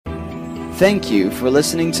Thank you for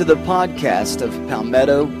listening to the podcast of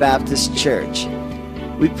Palmetto Baptist Church.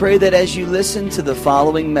 We pray that as you listen to the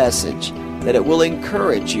following message, that it will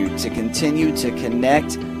encourage you to continue to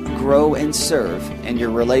connect, grow, and serve in your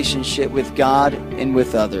relationship with God and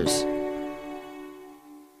with others.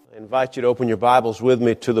 I invite you to open your Bibles with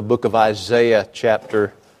me to the book of Isaiah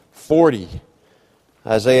chapter 40.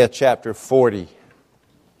 Isaiah chapter 40.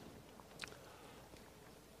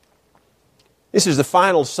 This is the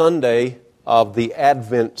final Sunday of the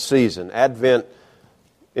Advent season. Advent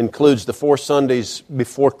includes the 4 Sundays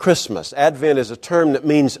before Christmas. Advent is a term that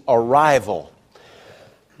means arrival.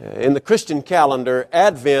 In the Christian calendar,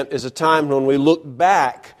 Advent is a time when we look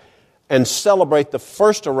back and celebrate the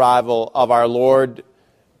first arrival of our Lord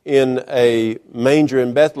in a manger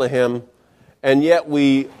in Bethlehem, and yet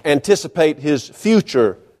we anticipate His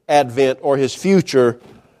future advent or His future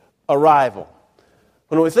arrival.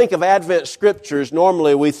 When we think of Advent scriptures,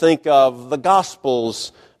 normally we think of the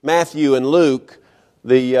Gospels, Matthew and Luke,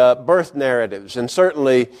 the birth narratives. And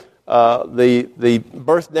certainly the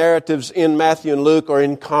birth narratives in Matthew and Luke are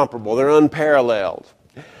incomparable. They're unparalleled.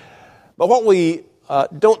 But what we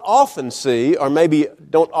don't often see, or maybe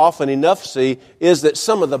don't often enough see, is that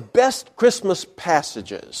some of the best Christmas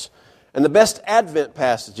passages and the best Advent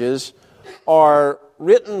passages are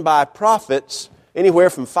written by prophets anywhere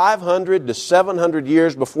from 500 to 700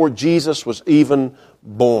 years before Jesus was even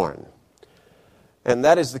born. And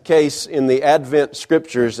that is the case in the Advent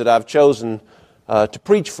scriptures that I've chosen to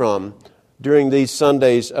preach from during these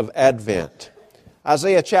Sundays of Advent.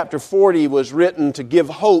 Isaiah chapter 40 was written to give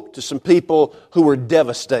hope to some people who were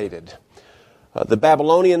devastated. The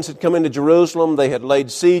Babylonians had come into Jerusalem. They had laid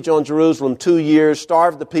siege on Jerusalem 2 years,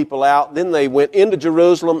 starved the people out. Then they went into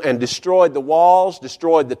Jerusalem and destroyed the walls,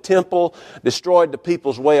 destroyed the temple, destroyed the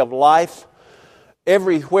people's way of life.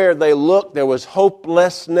 Everywhere they looked, there was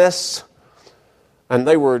hopelessness, and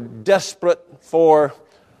they were desperate for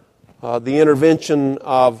the intervention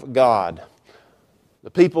of God.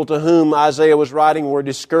 The people to whom Isaiah was writing were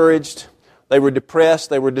discouraged. They were depressed,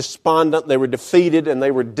 they were despondent, they were defeated, and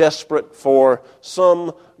they were desperate for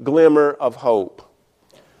some glimmer of hope.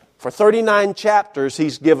 For 39 chapters,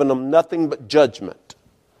 he's given them nothing but judgment.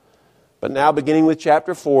 But now, beginning with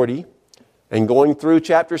chapter 40 and going through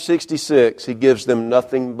chapter 66, he gives them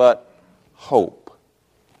nothing but hope,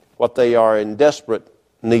 what they are in desperate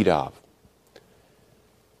need of.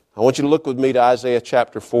 I want you to look with me to Isaiah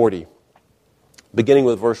chapter 40, beginning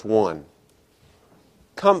with verse 1.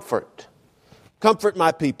 Comfort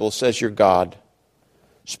my people, says your God.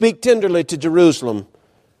 Speak tenderly to Jerusalem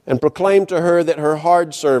and proclaim to her that her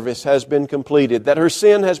hard service has been completed, that her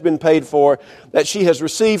sin has been paid for, that she has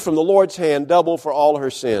received from the Lord's hand double for all her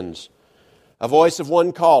sins. A voice of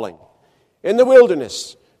one calling, in the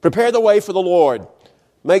wilderness, prepare the way for the Lord.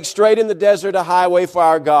 Make straight in the desert a highway for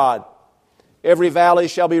our God. Every valley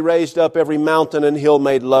shall be raised up, every mountain and hill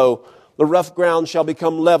made low. The rough ground shall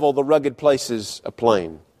become level, the rugged places a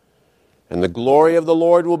plain. And the glory of the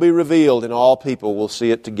Lord will be revealed, and all people will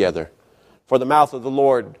see it together. For the mouth of the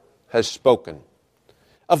Lord has spoken.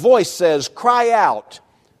 A voice says, cry out.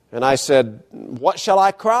 And I said, what shall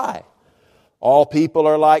I cry? All people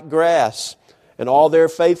are like grass, and all their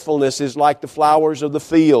faithfulness is like the flowers of the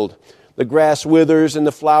field. The grass withers and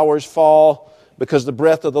the flowers fall, because the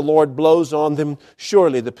breath of the Lord blows on them.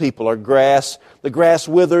 Surely the people are grass. The grass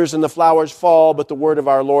withers and the flowers fall, but the word of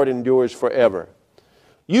our Lord endures forever.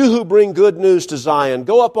 You who bring good news to Zion,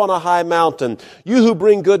 go up on a high mountain. You who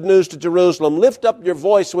bring good news to Jerusalem, lift up your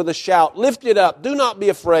voice with a shout. Lift it up. Do not be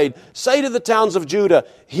afraid. Say to the towns of Judah,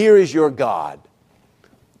 here is your God.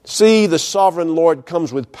 See, the sovereign Lord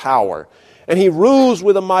comes with power, and He rules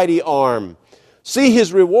with a mighty arm. See,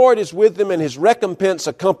 His reward is with Him, and His recompense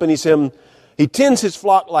accompanies Him. He tends His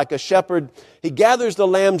flock like a shepherd. He gathers the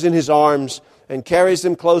lambs in His arms and carries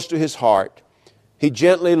them close to His heart. He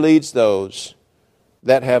gently leads those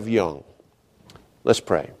that have young. Let's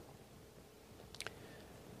pray.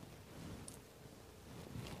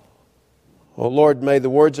 Oh Lord, may the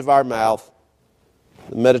words of our mouth,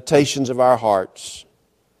 the meditations of our hearts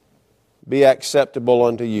be acceptable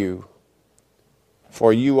unto You,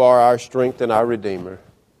 for You are our strength and our Redeemer.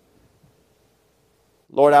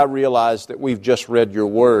 Lord, I realize that we've just read Your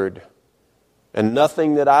Word, and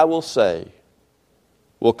nothing that I will say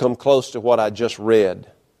will come close to what I just read,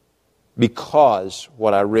 because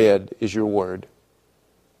what I read is Your Word.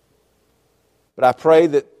 But I pray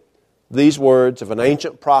that these words of an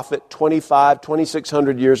ancient prophet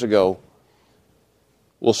 2,600 years ago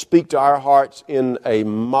will speak to our hearts in a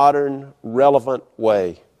modern, relevant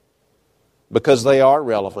way, because they are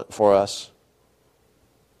relevant for us.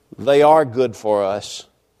 They are good for us.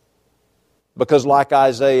 because like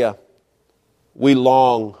Isaiah, we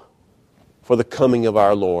long for the coming of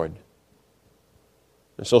our Lord.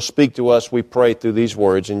 And so speak to us, we pray, through these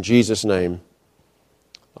words. In Jesus' name,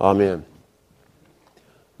 amen.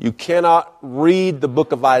 You cannot read the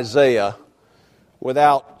book of Isaiah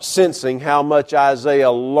without sensing how much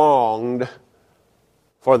Isaiah longed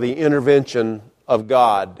for the intervention of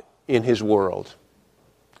God in his world.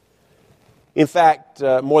 In fact,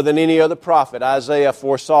 more than any other prophet, Isaiah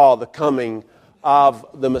foresaw the coming of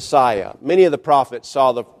the Messiah. Many of the prophets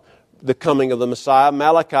saw the coming of the Messiah.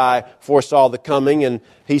 Malachi foresaw the coming, and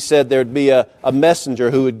he said there'd be a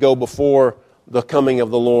messenger who would go before the coming of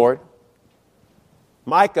the Lord.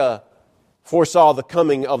 Micah foresaw the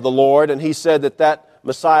coming of the Lord, and he said that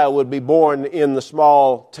Messiah would be born in the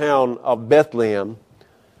small town of Bethlehem.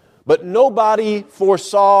 But nobody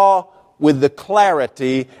foresaw with the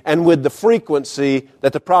clarity and with the frequency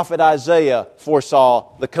that the prophet Isaiah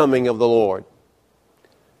foresaw the coming of the Lord.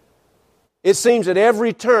 It seems at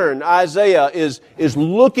every turn Isaiah is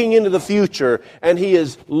looking into the future, and he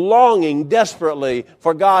is longing desperately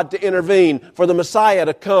for God to intervene, for the Messiah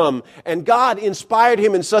to come. And God inspired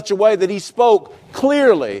him in such a way that he spoke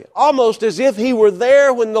clearly, almost as if he were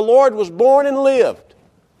there when the Lord was born and lived.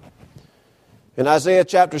 In Isaiah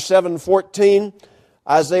chapter 7:14,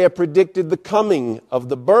 Isaiah predicted the coming of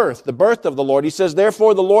the birth of the Lord. He says,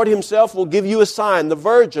 "Therefore the Lord himself will give you a sign. The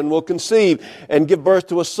virgin will conceive and give birth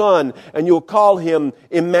to a son, and you will call him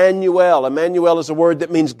Emmanuel." Emmanuel is a word that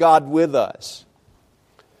means God with us.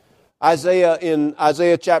 Isaiah in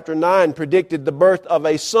Isaiah chapter 9 predicted the birth of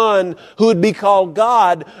a son who would be called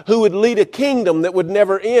God, who would lead a kingdom that would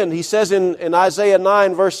never end. He says in Isaiah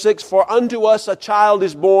 9 verse 6, "For unto us a child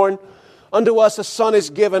is born, unto us a son is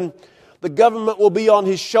given. The government will be on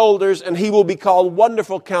his shoulders, and he will be called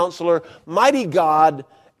Wonderful Counselor, Mighty God,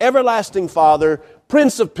 Everlasting Father,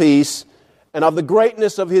 Prince of Peace, and of the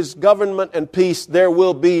greatness of his government and peace there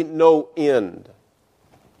will be no end."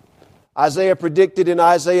 Isaiah predicted in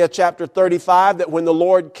Isaiah chapter 35 that when the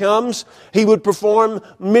Lord comes, he would perform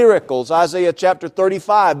miracles. Isaiah chapter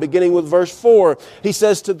 35, beginning with verse 4, he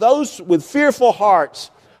says, "To those with fearful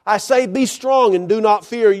hearts, I say, be strong and do not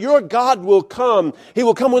fear. Your God will come. He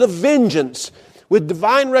will come with a vengeance. With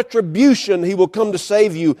divine retribution, He will come to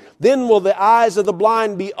save you. Then will the eyes of the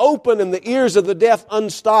blind be open and the ears of the deaf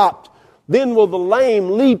unstopped. Then will the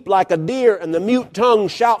lame leap like a deer and the mute tongue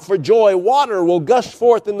shout for joy. Water will gush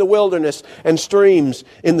forth in the wilderness and streams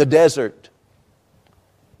in the desert."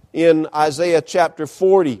 In Isaiah chapter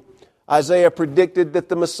 40, Isaiah predicted that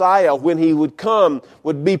the Messiah, when He would come,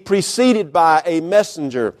 would be preceded by a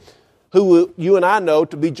messenger who you and I know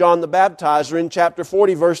to be John the Baptizer. In chapter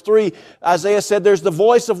 40, verse 3, Isaiah said, "There's the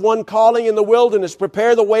voice of one calling in the wilderness,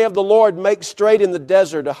 prepare the way of the Lord, make straight in the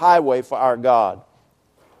desert a highway for our God."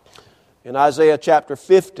 In Isaiah chapter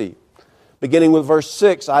 50, beginning with verse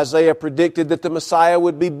 6, Isaiah predicted that the Messiah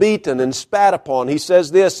would be beaten and spat upon. He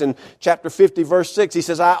says this in chapter 50, verse 6. He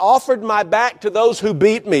says, "I offered my back to those who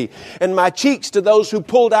beat me, and my cheeks to those who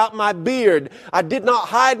pulled out my beard. I did not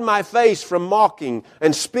hide my face from mocking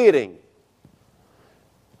and spitting."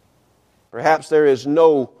 Perhaps there is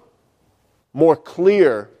no more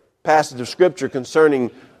clear passage of Scripture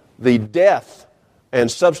concerning the death and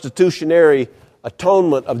substitutionary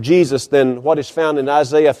atonement of Jesus than what is found in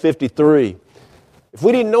Isaiah 53. If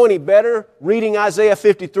we didn't know any better, reading Isaiah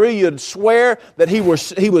 53, you'd swear that he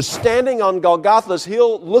was standing on Golgotha's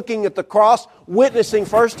hill, looking at the cross, witnessing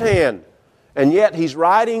firsthand. And yet he's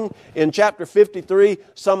writing in chapter 53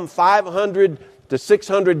 some 500 to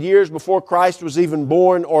 600 years before Christ was even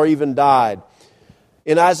born or even died.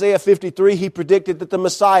 In Isaiah 53, he predicted that the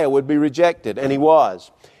Messiah would be rejected, and He was.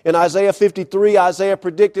 In Isaiah 53, Isaiah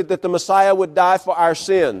predicted that the Messiah would die for our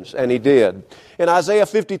sins, and He did. In Isaiah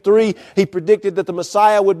 53, he predicted that the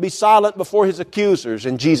Messiah would be silent before His accusers,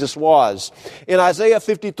 and Jesus was. In Isaiah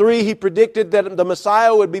 53, he predicted that the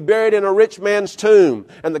Messiah would be buried in a rich man's tomb,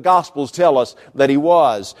 and the Gospels tell us that He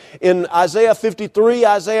was. In Isaiah 53,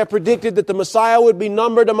 Isaiah predicted that the Messiah would be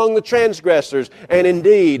numbered among the transgressors, and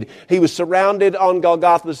indeed, He was surrounded on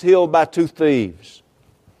Golgotha's hill by two thieves.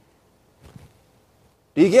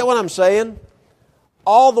 Do you get what I'm saying?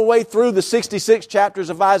 All the way through the 66 chapters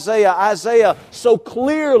of Isaiah, Isaiah so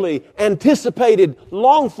clearly anticipated,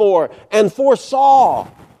 longed for, and foresaw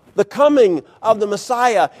the coming of the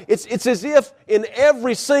Messiah. It's as if in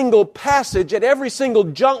every single passage, at every single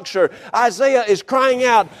juncture, Isaiah is crying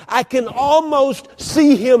out, "I can almost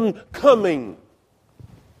see Him coming."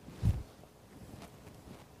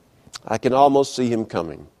 I can almost see Him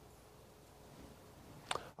coming.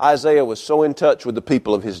 Isaiah was so in touch with the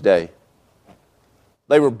people of his day.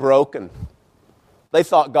 They were broken. They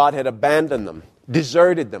thought God had abandoned them,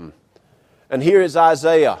 deserted them. And here is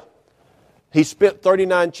Isaiah. He spent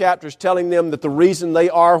 39 chapters telling them that the reason they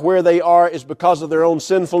are where they are is because of their own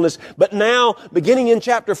sinfulness. But now, beginning in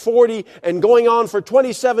chapter 40 and going on for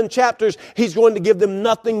 27 chapters, he's going to give them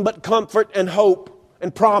nothing but comfort and hope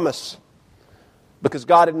and promise, because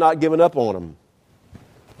God had not given up on them.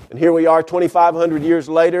 And here we are 2,500 years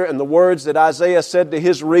later, and the words that Isaiah said to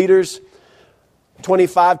his readers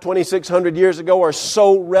 2,600 years ago are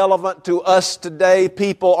so relevant to us today.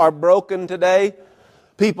 People are broken today.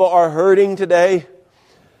 People are hurting today.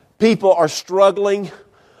 People are struggling.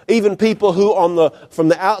 Even people who from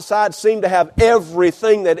the outside seem to have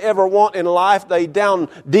everything they'd ever want in life, they down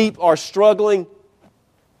deep are struggling.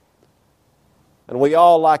 And we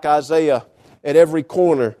all, like Isaiah, at every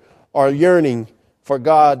corner are yearning for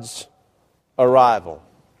God's arrival.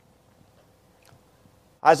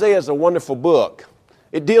 Isaiah is a wonderful book.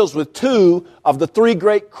 It deals with two of the three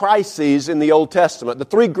great crises in the Old Testament. The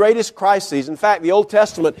three greatest crises. In fact, the Old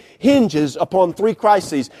Testament hinges upon three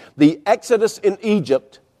crises. The Exodus in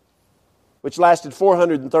Egypt, which lasted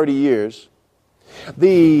 430 years.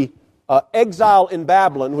 The exile in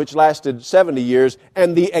Babylon, which lasted 70 years.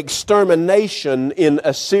 And the extermination in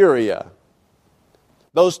Assyria.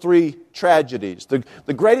 Those three tragedies.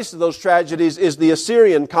 The greatest of those tragedies is the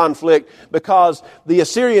Assyrian conflict, because the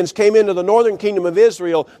Assyrians came into the northern kingdom of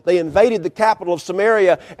Israel. They invaded the capital of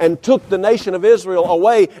Samaria and took the nation of Israel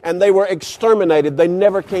away, and they were exterminated. They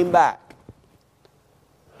never came back.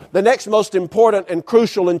 The next most important and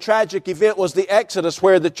crucial and tragic event was the Exodus,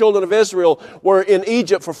 where the children of Israel were in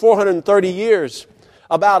Egypt for 430 years.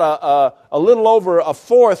 About a little over a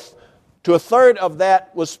fourth to a third of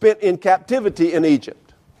that was spent in captivity in Egypt.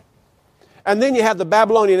 And then you have the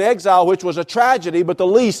Babylonian exile, which was a tragedy, but the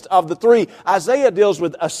least of the three. Isaiah deals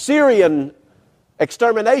with Assyrian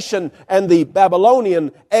extermination and the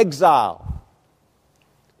Babylonian exile.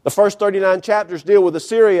 The first 39 chapters deal with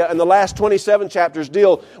Assyria, and the last 27 chapters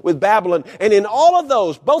deal with Babylon. And in all of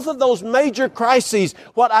those, both of those major crises,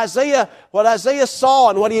 what Isaiah saw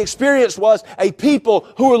and what he experienced was a people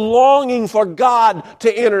who were longing for God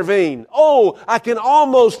to intervene. Oh, I can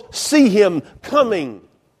almost see Him coming.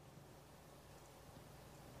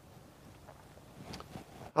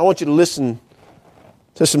 I want you to listen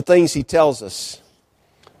to some things he tells us.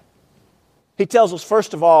 He tells us,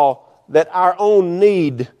 first of all, that our own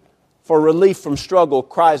need for relief from struggle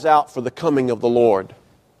cries out for the coming of the Lord.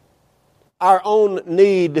 Our own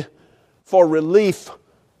need for relief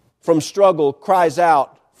from struggle cries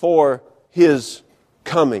out for His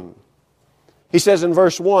coming. He says in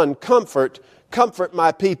verse 1, Comfort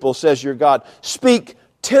my people, says your God. Speak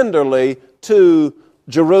tenderly to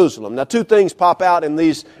Jerusalem. Now, two things pop out in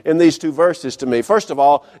these two verses to me. First of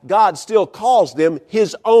all, God still calls them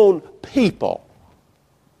His own people.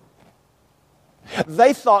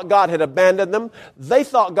 They thought God had abandoned them. They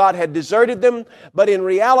thought God had deserted them. But in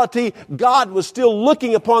reality, God was still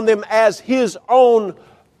looking upon them as His own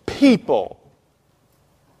people.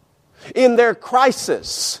 In their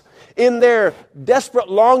crisis, in their desperate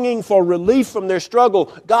longing for relief from their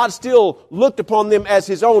struggle, God still looked upon them as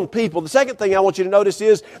His own people. The second thing I want you to notice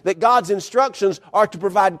is that God's instructions are to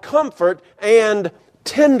provide comfort and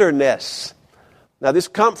tenderness. Now, this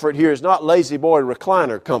comfort here is not lazy boy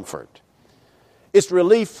recliner comfort. It's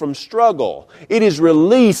relief from struggle. It is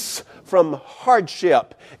release from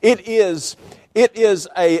hardship. It is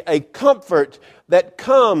a comfort that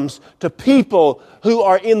comes to people who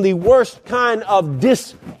are in the worst kind of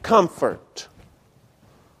discomfort.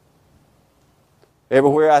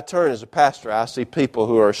 Everywhere I turn as a pastor, I see people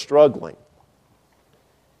who are struggling.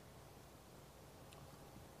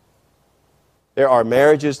 There are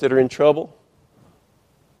marriages that are in trouble.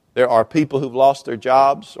 There are people who've lost their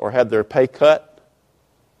jobs or had their pay cut.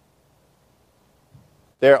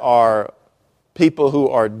 There are people who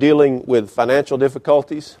are dealing with financial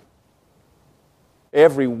difficulties.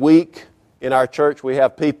 Every week in our church we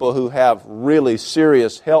have people who have really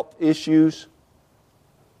serious health issues.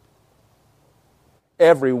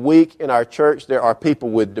 Every week in our church there are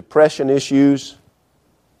people with depression issues.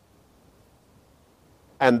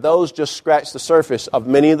 And those just scratch the surface of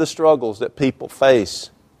many of the struggles that people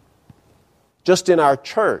face just in our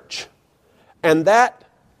church. And that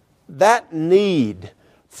need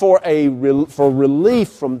for relief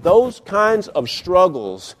from those kinds of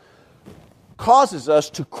struggles causes us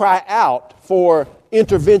to cry out for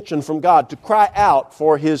intervention from God, to cry out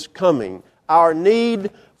for His coming. Our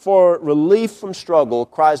need for relief from struggle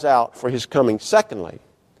cries out for His coming. Secondly,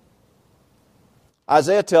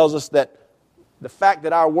 Isaiah tells us that the fact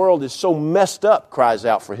that our world is so messed up cries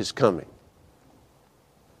out for His coming.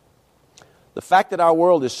 The fact that our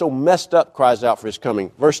world is so messed up cries out for His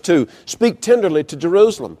coming. Verse 2, speak tenderly to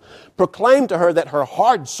Jerusalem. Proclaim to her that her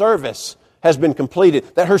hard service has been completed,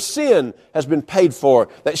 that her sin has been paid for,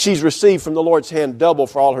 that she's received from the Lord's hand double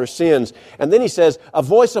for all her sins. And then he says, a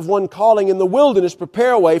voice of one calling in the wilderness,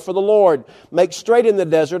 prepare a way for the Lord. Make straight in the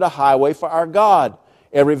desert a highway for our God.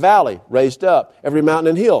 Every valley raised up, every mountain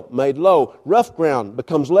and hill made low. Rough ground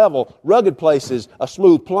becomes level, rugged places a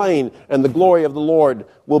smooth plain, and the glory of the Lord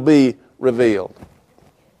will be revealed.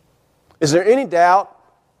 Is there any doubt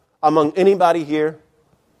among anybody here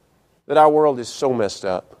that our world is so messed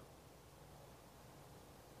up?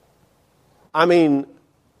 I mean,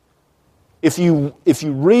 if you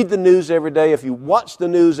read the news every day, if you watch the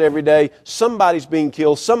news every day, somebody's being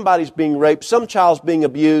killed, somebody's being raped, some child's being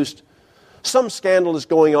abused, some scandal is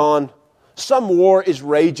going on, some war is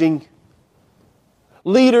raging.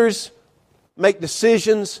 Leaders make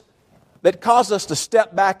decisions that cause us to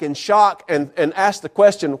step back in shock and ask the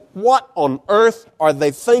question, what on earth are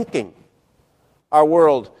they thinking? Our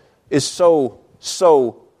world is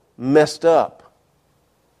so messed up.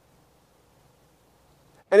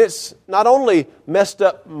 And it's not only messed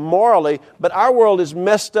up morally, but our world is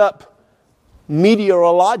messed up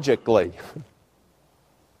meteorologically.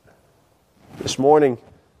 This morning,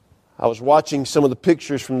 I was watching some of the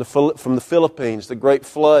pictures from the Philippines, the great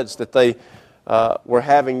floods that they were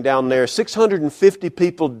having down there. 650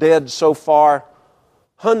 people dead so far,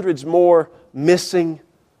 hundreds more missing.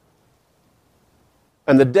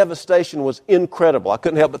 And the devastation was incredible. I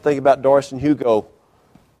couldn't help but think about Doris and Hugo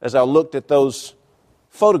as I looked at those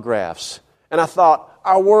photographs. And I thought,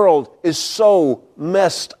 our world is so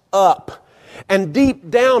messed up. And deep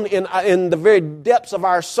down in the very depths of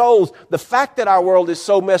our souls, the fact that our world is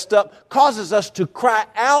so messed up causes us to cry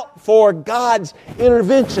out for God's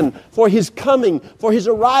intervention, for His coming, for His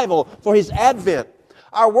arrival, for His advent.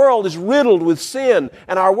 Our world is riddled with sin,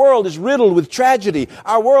 and our world is riddled with tragedy.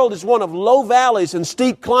 Our world is one of low valleys and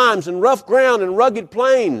steep climbs and rough ground and rugged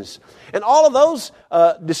plains. And all of those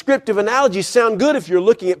descriptive analogies sound good if you're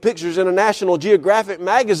looking at pictures in a National Geographic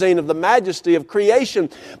magazine of the majesty of creation.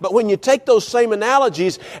 But when you take those same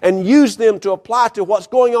analogies and use them to apply to what's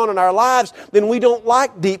going on in our lives, then we don't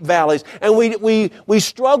like deep valleys. And we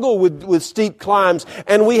struggle with steep climbs.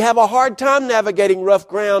 And we have a hard time navigating rough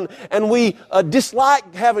ground. And we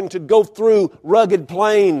dislike having to go through rugged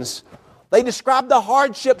plains. They describe the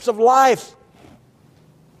hardships of life.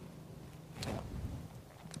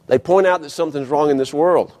 They point out that something's wrong in this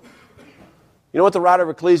world. You know what the writer of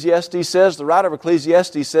Ecclesiastes says? The writer of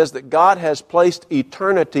Ecclesiastes says that God has placed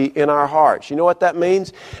eternity in our hearts. You know what that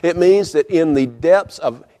means? It means that in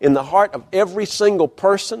the heart of every single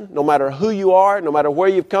person, no matter who you are, no matter where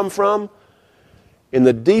you've come from, in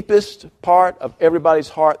the deepest part of everybody's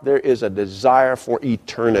heart, there is a desire for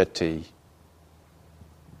eternity.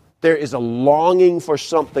 There is a longing for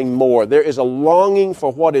something more. There is a longing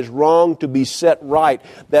for what is wrong to be set right.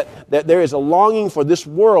 That there is a longing for this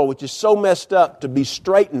world, which is so messed up, to be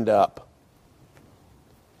straightened up.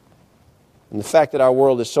 And the fact that our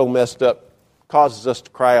world is so messed up causes us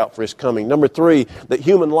to cry out for His coming. Number 3, that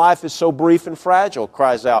human life is so brief and fragile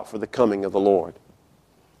cries out for the coming of the Lord.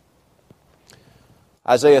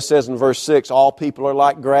 Isaiah says in verse 6, all people are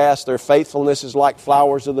like grass, their faithfulness is like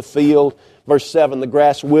flowers of the field. Verse 7, the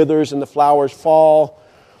grass withers and the flowers fall.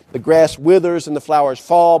 The grass withers and the flowers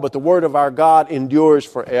fall, but the word of our God endures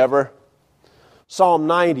forever. Psalm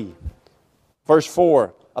 90, verse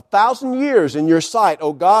 4, 1,000 years in your sight,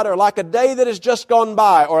 O God, are like a day that has just gone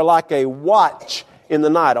by, or like a watch in the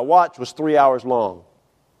night. A watch was 3 hours long.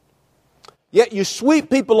 Yet you sweep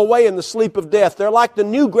people away in the sleep of death. They're like the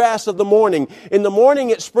new grass of the morning. In the morning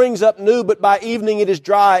it springs up new, but by evening it is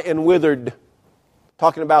dry and withered.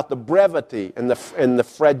 Talking about the brevity and the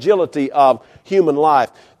fragility of human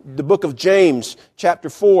life. The book of James, chapter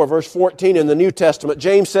 4, verse 14 in the New Testament,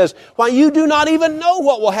 James says, why, you do not even know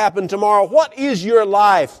what will happen tomorrow. What is your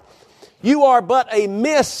life? You are but a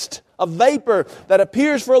mist, a vapor that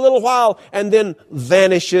appears for a little while and then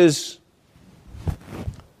vanishes.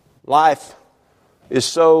 Life is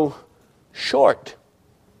so short.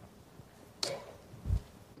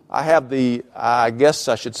 I have the, I guess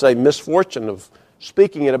I should say, misfortune of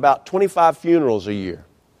speaking at about 25 funerals a year.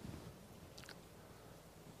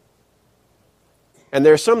 And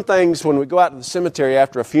there are some things when we go out to the cemetery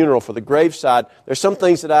after a funeral for the graveside, there's some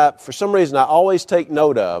things that for some reason I always take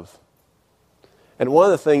note of. And one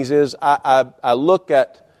of the things is I look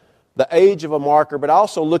at the age of a marker, but I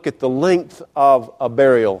also look at the length of a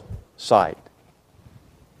burial site.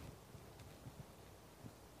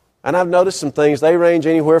 And I've noticed some things. They range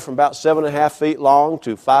anywhere from about 7.5 feet long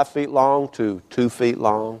to 5 feet long to 2 feet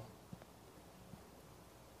long.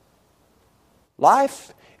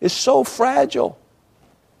 Life is so fragile.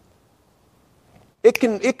 It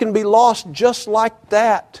can be lost just like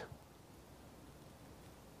that.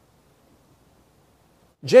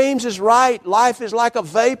 James is right. Life is like a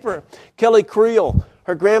vapor. Kelly Creel,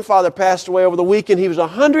 her grandfather passed away over the weekend. He was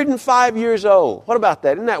 105 years old. What about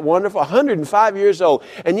that? Isn't that wonderful? 105 years old.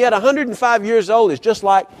 And yet 105 years old is just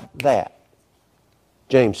like that,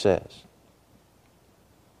 James says.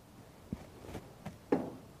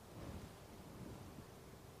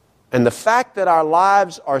 And the fact that our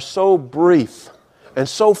lives are so brief and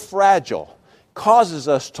so fragile causes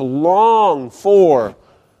us to long for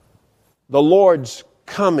the Lord's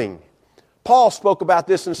coming. Paul spoke about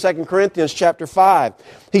this in 2 Corinthians chapter 5.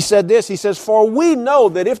 He said this, he says, "For we know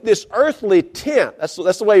that if this earthly tent," that's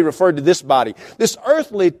the way he referred to this body, "this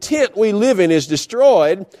earthly tent we live in is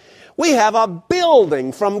destroyed, we have a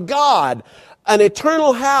building from God, an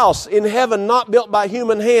eternal house in heaven not built by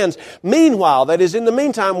human hands. Meanwhile," that is in the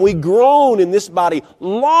meantime, "we groan in this body,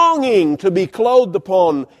 longing to be clothed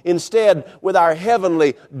upon instead with our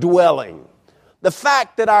heavenly dwelling." The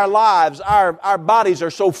fact that our lives, our bodies are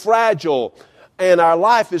so fragile and our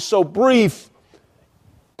life is so brief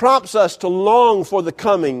prompts us to long for the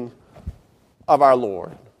coming of our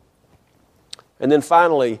Lord. And then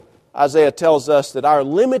finally, Isaiah tells us that our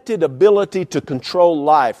limited ability to control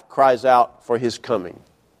life cries out for His coming.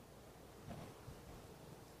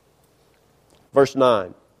 Verse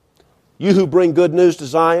 9, "You who bring good news to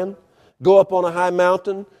Zion, go up on a high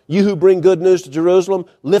mountain. You who bring good news to Jerusalem,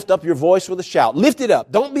 lift up your voice with a shout." Lift it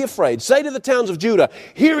up. Don't be afraid. Say to the towns of Judah,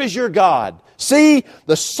 "Here is your God. See,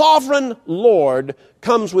 the sovereign Lord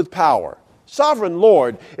comes with power." Sovereign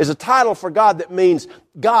Lord is a title for God that means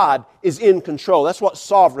God is in control. That's what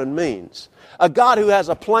sovereign means. A God who has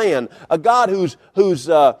a plan. A God who's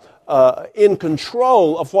in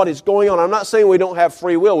control of what is going on. I'm not saying we don't have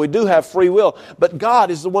free will. We do have free will. But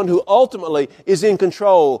God is the one who ultimately is in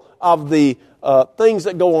control of the things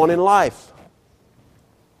that go on in life.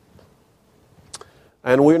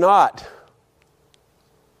 And we're not.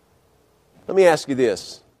 Let me ask you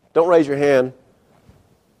this. Don't raise your hand.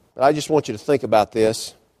 But I just want you to think about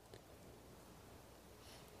this.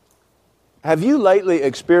 Have you lately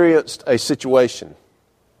experienced a situation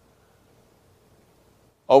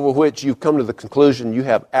over which you've come to the conclusion you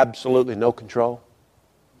have absolutely no control?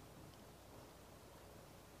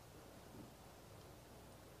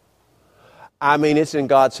 I mean, it's in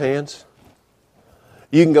God's hands.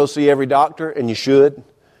 You can go see every doctor, and you should.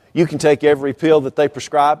 You can take every pill that they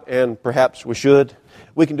prescribe, and perhaps we should.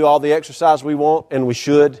 We can do all the exercise we want, and we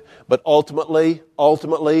should. But ultimately,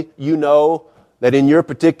 you know that in your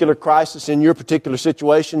particular crisis, in your particular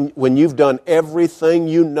situation, when you've done everything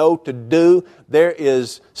you know to do, there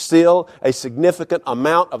is still a significant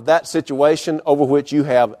amount of that situation over which you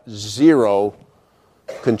have zero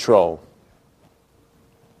control.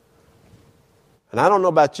 And I don't know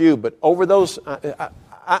about you, but over those,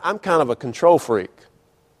 I'm kind of a control freak.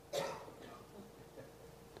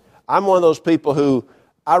 I'm one of those people who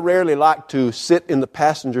I rarely like to sit in the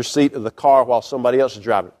passenger seat of the car while somebody else is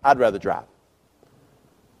driving. I'd rather drive.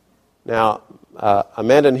 Now,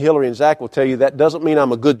 Amanda and Hillary and Zach will tell you that doesn't mean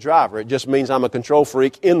I'm a good driver. It just means I'm a control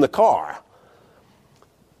freak in the car.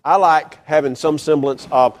 I like having some semblance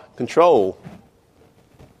of control.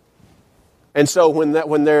 And so when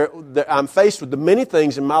I'm faced with the many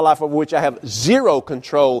things in my life over which I have zero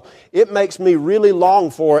control, it makes me really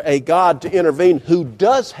long for a God to intervene who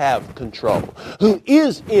does have control, who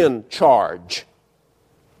is in charge.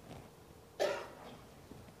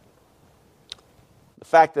 The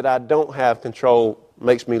fact that I don't have control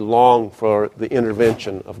makes me long for the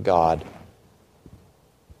intervention of God.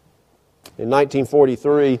 In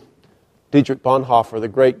 1943, Dietrich Bonhoeffer, the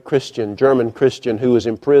great Christian, German Christian who was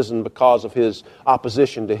imprisoned because of his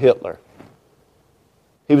opposition to Hitler.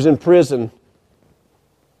 He was in prison,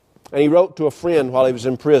 and he wrote to a friend while he was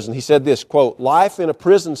in prison. He said this, quote, "Life in a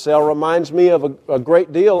prison cell reminds me of a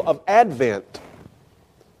great deal of Advent.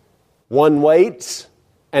 One waits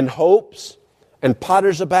and hopes and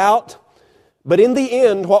potters about, but in the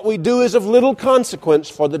end what we do is of little consequence,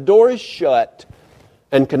 for the door is shut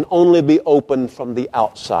and can only be opened from the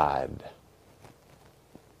outside."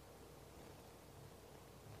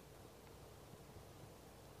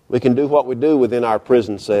 We can do what we do within our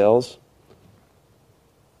prison cells,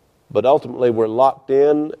 but ultimately we're locked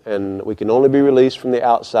in and we can only be released from the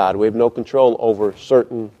outside. We have no control over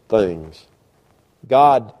certain things.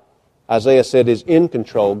 God, Isaiah said, is in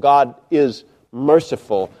control. God is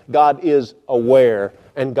merciful. God is aware,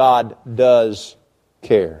 and God does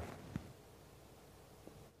care.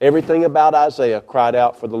 Everything about Isaiah cried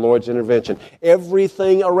out for the Lord's intervention.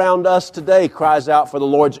 Everything around us today cries out for the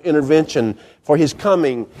Lord's intervention, for His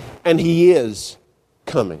coming, and He is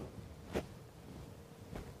coming.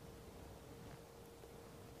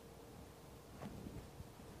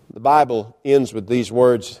 The Bible ends with these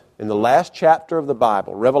words in the last chapter of the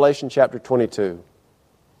Bible, Revelation chapter 22.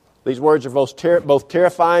 These words are both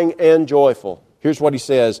terrifying and joyful. Here's what he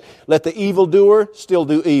says: let the evildoer still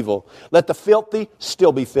do evil. Let the filthy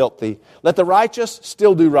still be filthy. Let the righteous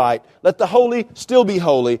still do right. Let the holy still be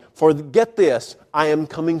holy. For get this, I am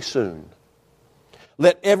coming soon.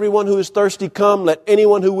 Let everyone who is thirsty come. Let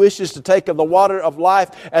anyone who wishes to take of the water of life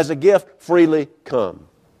as a gift freely come.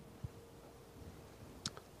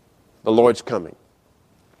 The Lord's coming.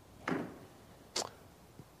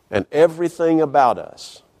 And everything about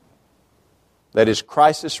us that is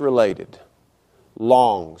crisis-related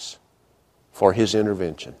longs for His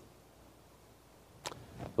intervention.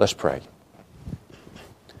 Let's pray.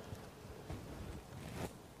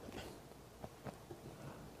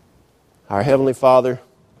 Our Heavenly Father,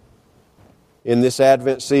 in this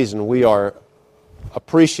Advent season, we are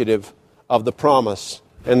appreciative of the promise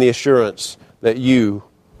and the assurance that You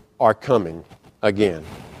are coming again.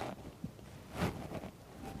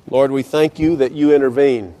 Lord, we thank You that You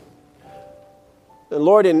intervene. And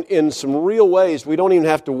Lord, in some real ways, we don't even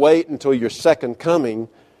have to wait until Your second coming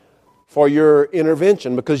for Your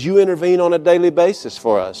intervention, because You intervene on a daily basis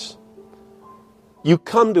for us. You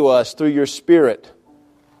come to us through Your Spirit.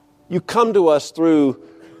 You come to us through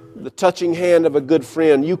the touching hand of a good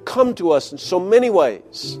friend. You come to us in so many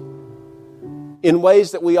ways, in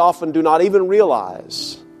ways that we often do not even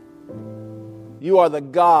realize. You are the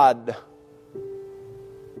God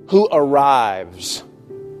who arrives.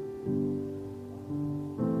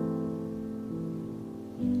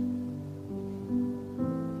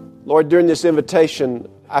 Lord, during this invitation,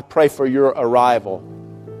 I pray for Your arrival.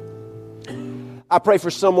 I pray for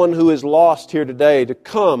someone who is lost here today to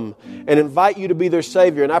come and invite You to be their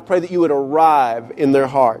Savior, and I pray that You would arrive in their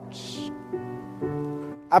hearts.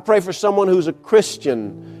 I pray for someone who's a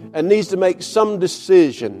Christian and needs to make some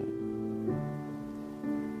decision,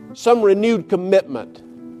 some renewed commitment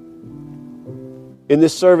in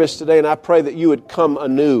this service today, and I pray that You would come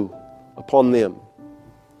anew upon them.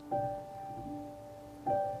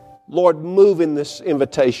 Lord, move in this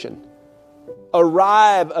invitation.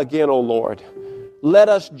 Arrive again, O Lord. Let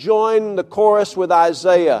us join the chorus with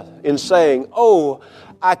Isaiah in saying, "Oh,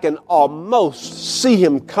 I can almost see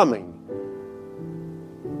Him coming."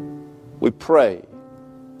 We pray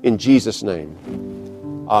in Jesus' name.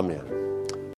 Amen.